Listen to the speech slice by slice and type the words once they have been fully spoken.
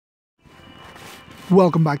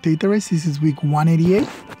Welcome back to Aether. This is week 188,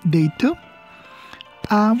 day 2.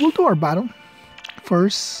 We'll do our battle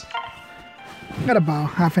first. Got about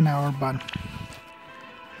half an hour, but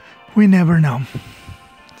we never know,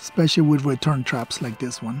 especially with return traps like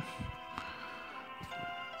this one.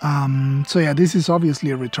 So yeah, this is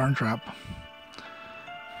obviously a return trap.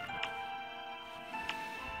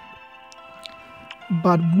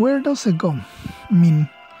 But where does it go? I mean,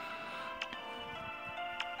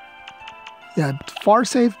 yeah, far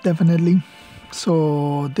safe, definitely.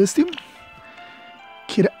 So this team,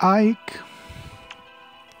 Kid Ike.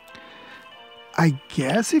 I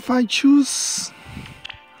guess if I choose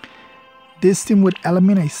this team with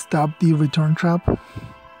Element, I stop the return trap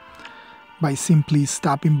by simply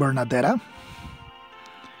stopping Bernadetta.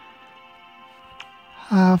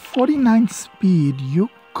 49 speed, you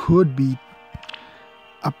could be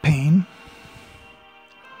a pain.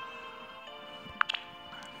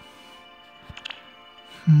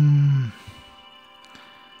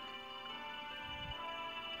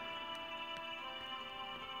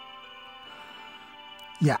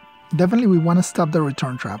 Yeah, definitely we want to stop the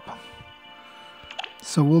return trap.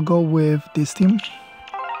 So we'll go with this team.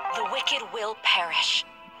 The wicked will perish.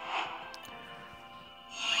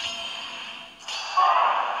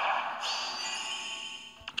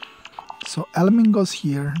 So Element goes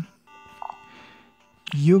here.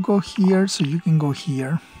 You go here, so you can go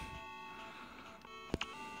here.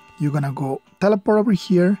 You're gonna go teleport over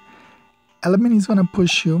here. Element is gonna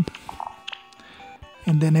push you.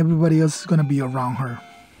 And then everybody else is gonna be around her.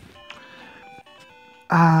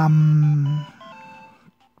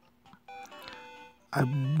 I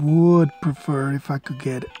would prefer if I could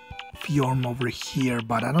get Fjorm over here,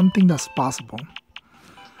 but I don't think that's possible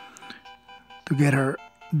to get her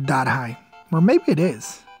that high. Or maybe it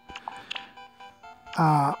is.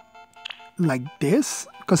 Like this,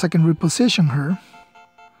 because I can reposition her.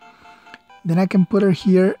 Then I can put her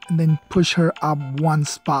here and then push her up one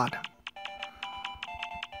spot.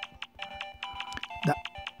 The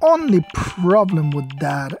only problem with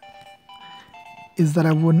that is that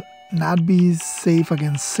I would not be safe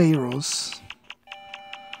against Saros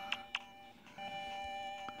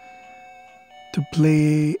to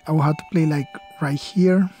play. I will have to play like right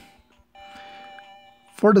here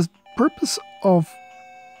for the purpose of,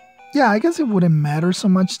 yeah, I guess it wouldn't matter so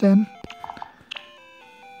much then,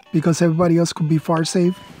 because everybody else could be far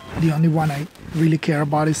safe. The only one I really care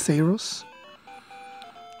about is Saros.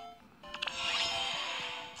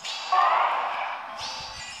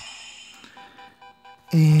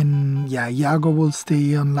 And yeah, Iago will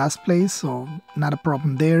stay on last place, so not a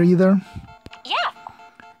problem there either. Yeah.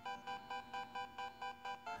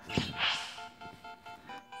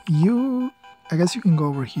 I guess you can go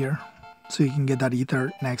over here, so you can get that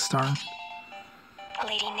Aether next turn.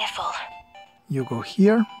 Lady Niffle. You go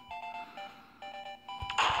here.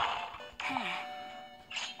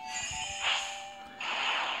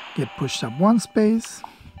 Get pushed up one space.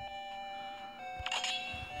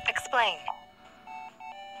 Explain.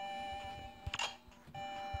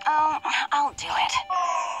 Oh, I'll do it.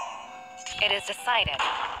 It is decided.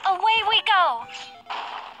 Away we go!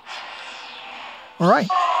 Alright.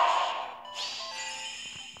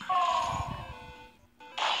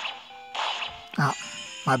 Ah,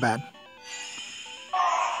 my bad.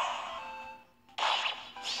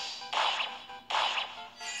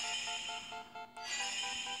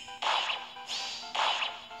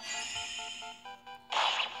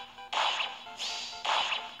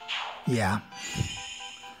 Yeah.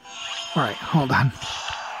 Alright, hold on.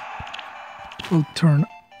 We'll turn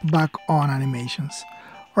back on animations.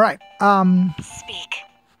 Alright, Speak.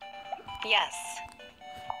 Yes.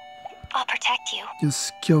 I'll protect you.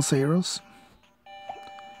 just kill Saros.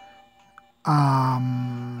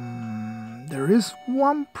 There is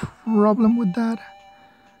one problem with that.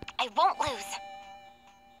 I won't lose.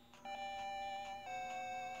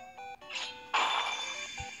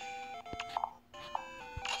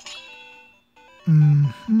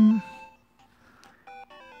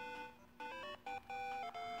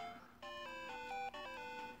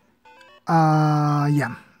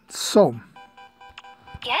 Yeah. So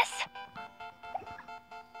Yes?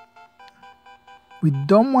 we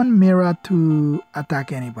don't want Mira to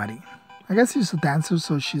attack anybody. I guess she's a dancer,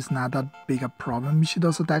 so she's not that big a problem if she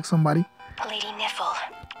does attack somebody. Lady Niffle.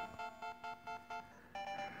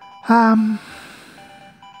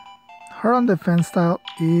 Her on defense style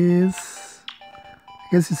is,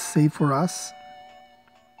 I guess it's safe for us.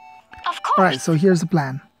 Of course. Alright, so here's the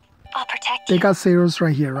plan. I'll protect you. They got Saros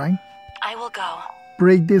right here, right? I will go.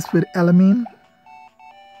 Break this with Element.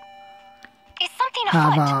 Is something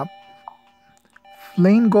Have afoot? a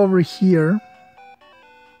Flame go over here.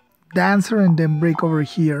 dancer and then break over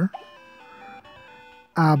here.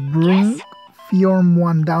 Bring Yes. Fjorm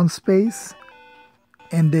 1 down space.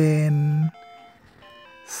 And then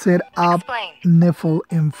set up Explain. Niffle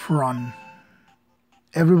in front.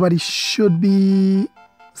 Everybody should be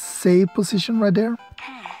safe position right there.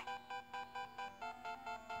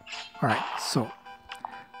 Alright, so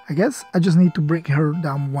I guess I just need to bring her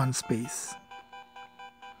down 1 space.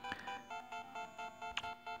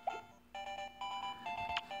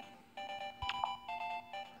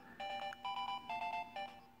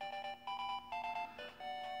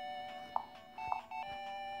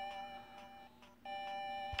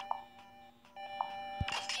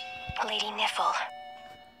 Lady Niffle.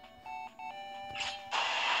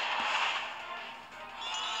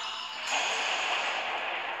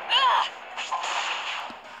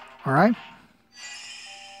 Alright.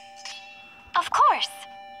 Of course.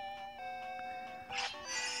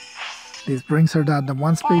 This brings her down the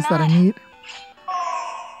 1 space that I not? need.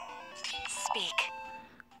 Speak.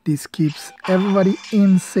 This keeps everybody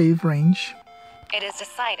in safe range. It is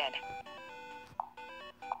decided.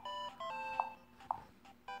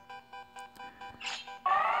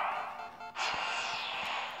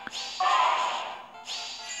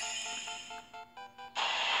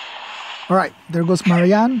 Alright, there goes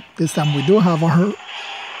Marianne. This time we do have her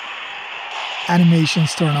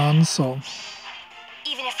animations turned on, so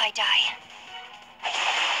Even if I die.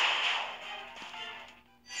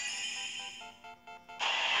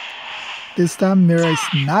 this time Mira is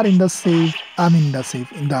not in the safe, in Even the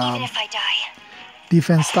if I die.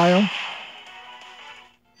 defense style.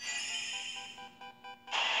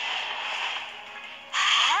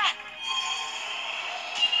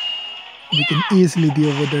 We can easily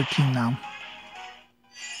deal with their team now.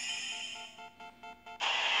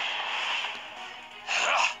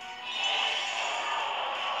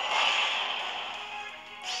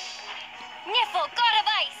 Niffle, god of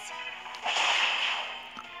ice.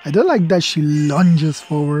 I do like that she lunges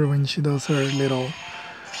forward when she does her little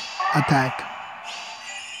attack.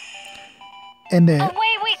 And then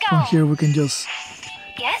Away we go. from here we can just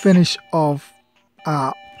Yes. finish off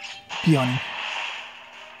Peony.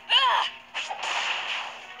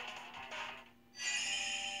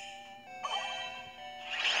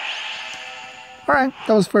 Alright,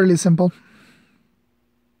 that was fairly simple.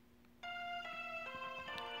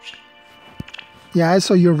 Yeah, I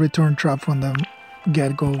saw your return trap from the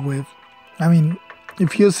get-go with... I mean,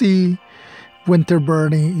 if you see Winter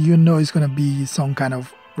Birdie, you know it's going to be some kind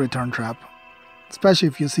of return trap. Especially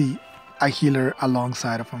if you see a healer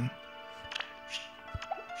alongside of him.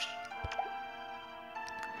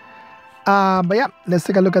 But yeah, let's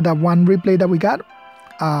take a look at that one replay that we got.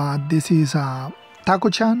 This is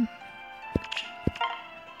Taco-chan.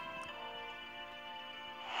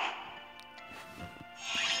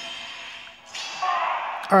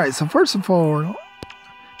 Alright, so first of all,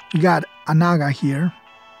 we got Anaga here.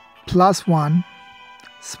 +1.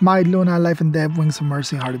 Smite Luna, Life and Death, Wings of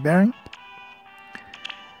Mercy, Hardy Bearing.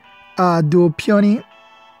 Duo Peony,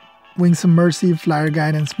 Wings of Mercy, Flyer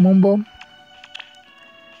Guidance, Mumbo.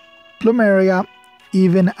 Plumeria,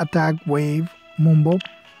 Even Attack, Wave, Mumbo.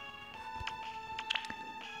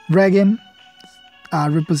 Regan,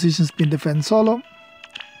 Reposition Spin Defense Solo.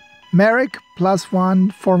 Merrick,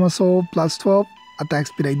 +1, Form of Soul, +12. Attack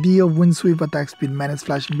Speed Ideal, Wind Sweep, Attack Speed Menace,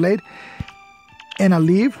 Flashing Blade. And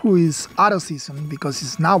Aleve, who is out of season because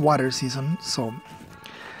it's not water season, so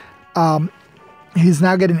he's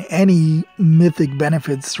not getting any mythic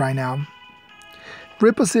benefits right now.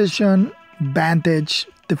 Reposition, Vantage,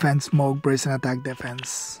 Defense Smoke, Brace and Attack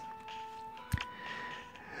Defense.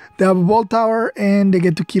 They have a Vault Tower and they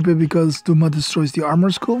get to keep it because Duma destroys the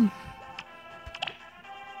armor school.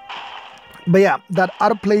 But yeah, that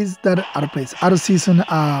out of season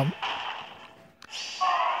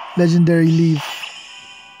legendary leaf.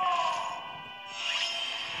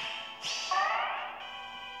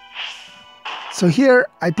 So here,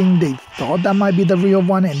 I think they thought that might be the real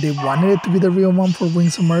one and they wanted it to be the real one for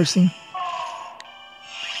Wings of Mercy.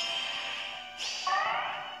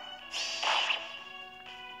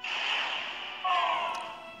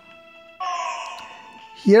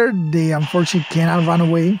 Here, they unfortunately cannot run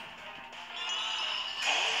away.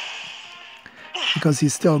 Because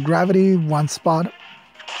he's still gravity, 1 spot.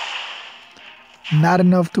 Not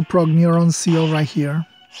enough to proc Neuron Seal right here.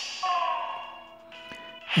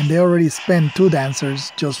 And they already spent 2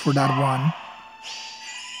 dancers just for that one.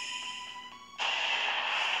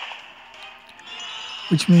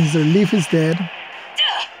 Which means their leaf is dead.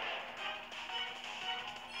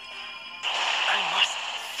 I must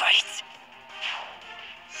fight.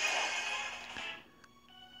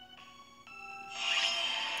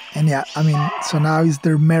 And yeah, I mean, so now it's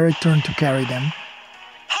their Merrick turn to carry them.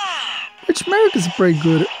 Which Merrick is a pretty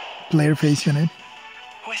good player face unit.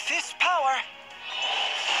 With this power,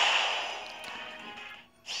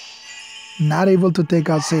 Not able to take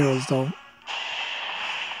out Zeros though.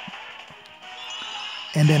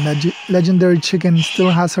 And then the legendary chicken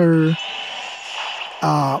still has her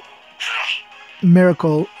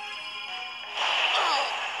miracle.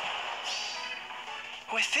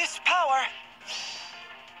 with this power,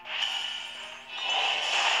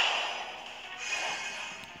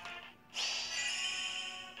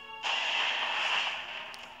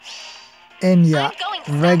 And yeah, I'm going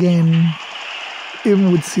to Regan,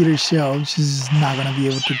 even with Cedar Shell, she's not gonna be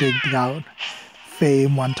able to take out Faye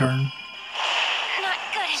in one turn. Not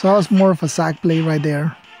good. So that was more of a sack play right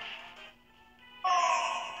there.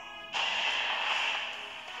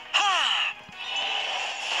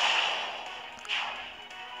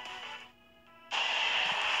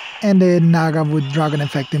 And then Naga with Dragon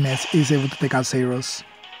Effectiveness is able to take out Zeros.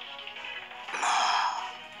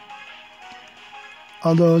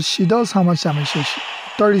 Although she does how much damage?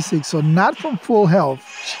 36, so not from full health.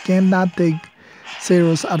 She cannot take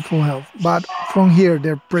Zeros at full health. But from here,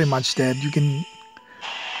 they're pretty much dead. You can...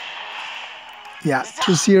 Yeah,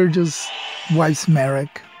 Truseer just wipes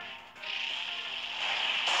Merrick.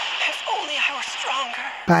 if only I were stronger.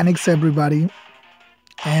 Panics everybody.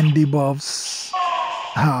 And debuffs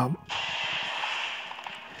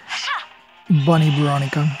Bunny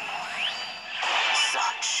Veronica.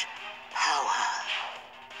 Such power.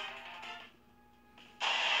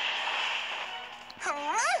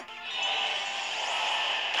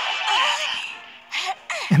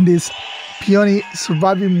 And this Peony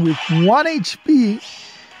surviving with 1 HP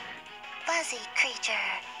Fuzzy creature.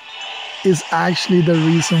 is actually the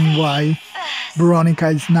reason why Veronica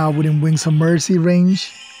is now within Wings of Mercy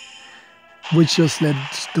range, which just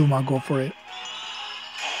lets Duma go for it.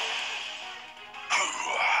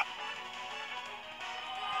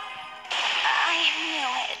 I knew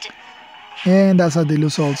it. And that's how they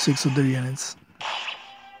lose all 6 of their units.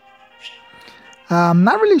 I'm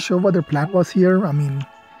not really sure what their plan was here. I mean,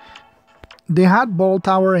 they had Ball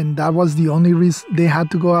Tower, and that was the only reason they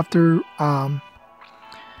had to go after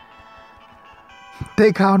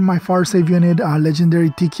take out my far save unit, Legendary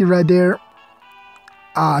Tiki right there.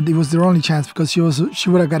 It was their only chance because she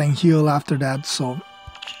would have gotten healed after that. So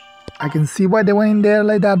I can see why they went in there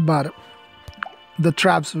like that, but the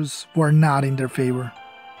traps were not in their favor.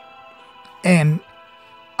 And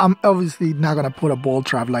I'm obviously not gonna put a ball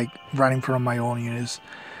trap like right in front of my own units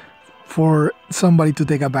for somebody to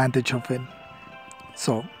take advantage of it.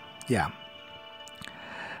 So yeah.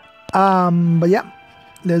 But yeah,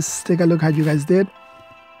 let's take a look how you guys did.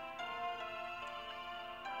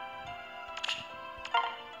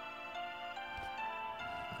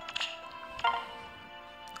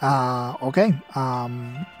 Okay.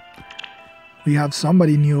 We have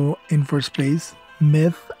somebody new in first place.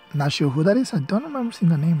 Myth. Not sure who that is. I don't remember seeing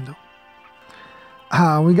the name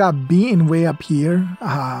though. We got Bean way up here.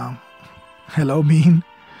 Hello, Bean.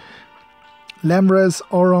 Lemres,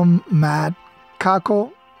 Orum, Matt,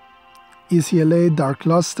 Kako, ECLA, Dark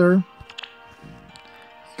Luster.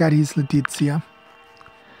 Got his Letizia.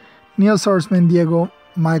 Neo Swordsman, Diego,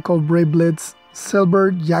 Michael, Brave Blitz,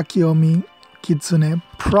 Silbert, Yakiomi, Kitsune,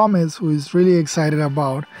 Promise, who is really excited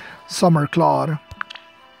about Summer Claude.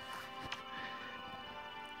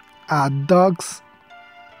 Dugs,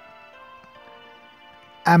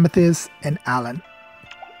 Amethyst, and Alan.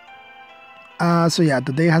 So yeah,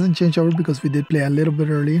 the day hasn't changed over because we did play a little bit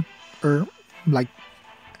early, or like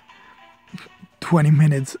 20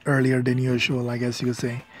 minutes earlier than usual, I guess you could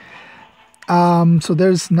say. So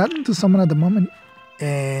there's nothing to summon at the moment,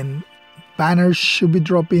 and banners should be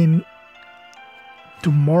dropping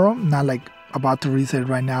tomorrow. Not like about to reset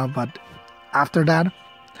right now, but after that.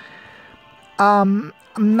 I'm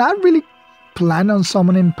not really planning on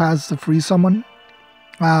summoning past the free summon.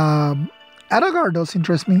 Edelgard does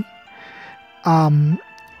interest me. And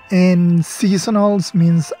seasonals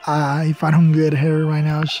means if I don't get her right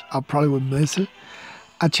now, I'll probably would miss it.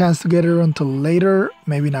 A chance to get her until later,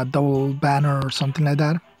 maybe not double banner or something like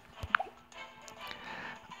that.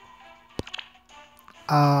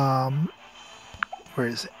 Where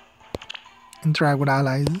is it? Interact with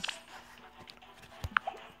allies.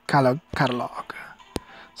 Catalog.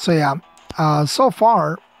 So yeah, so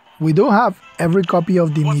far we do have every copy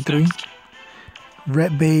of Dimitri,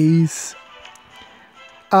 Red Base,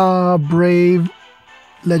 Brave,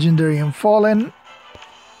 Legendary and Fallen.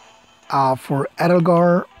 For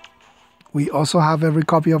Edelgard, we also have every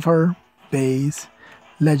copy of her, Base,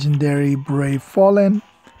 Legendary, Brave, Fallen.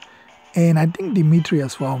 And I think Dimitri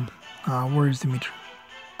as well. Where is Dimitri?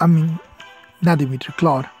 I mean, not Dimitri,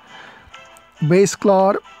 Claude. Base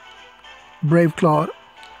Claude, Brave Claude,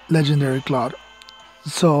 Legendary Claude.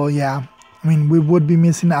 So yeah, I mean, we would be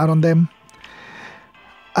missing out on them.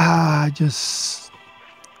 I just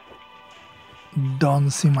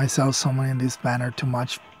don't see myself summoning this banner too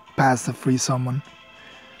much past the free summon.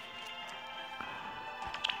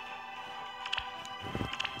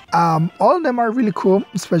 All of them are really cool,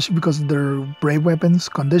 especially because they're brave weapons,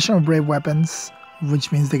 conditional brave weapons,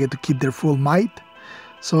 which means they get to keep their full might.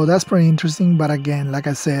 So that's pretty interesting. But again, like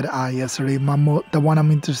I said yesterday, the one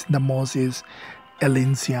I'm interested in the most is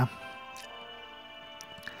Elincia.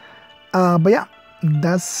 But yeah,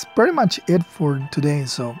 that's pretty much it for today.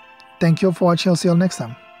 So thank you for watching. I'll see you all next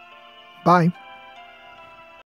time. Bye.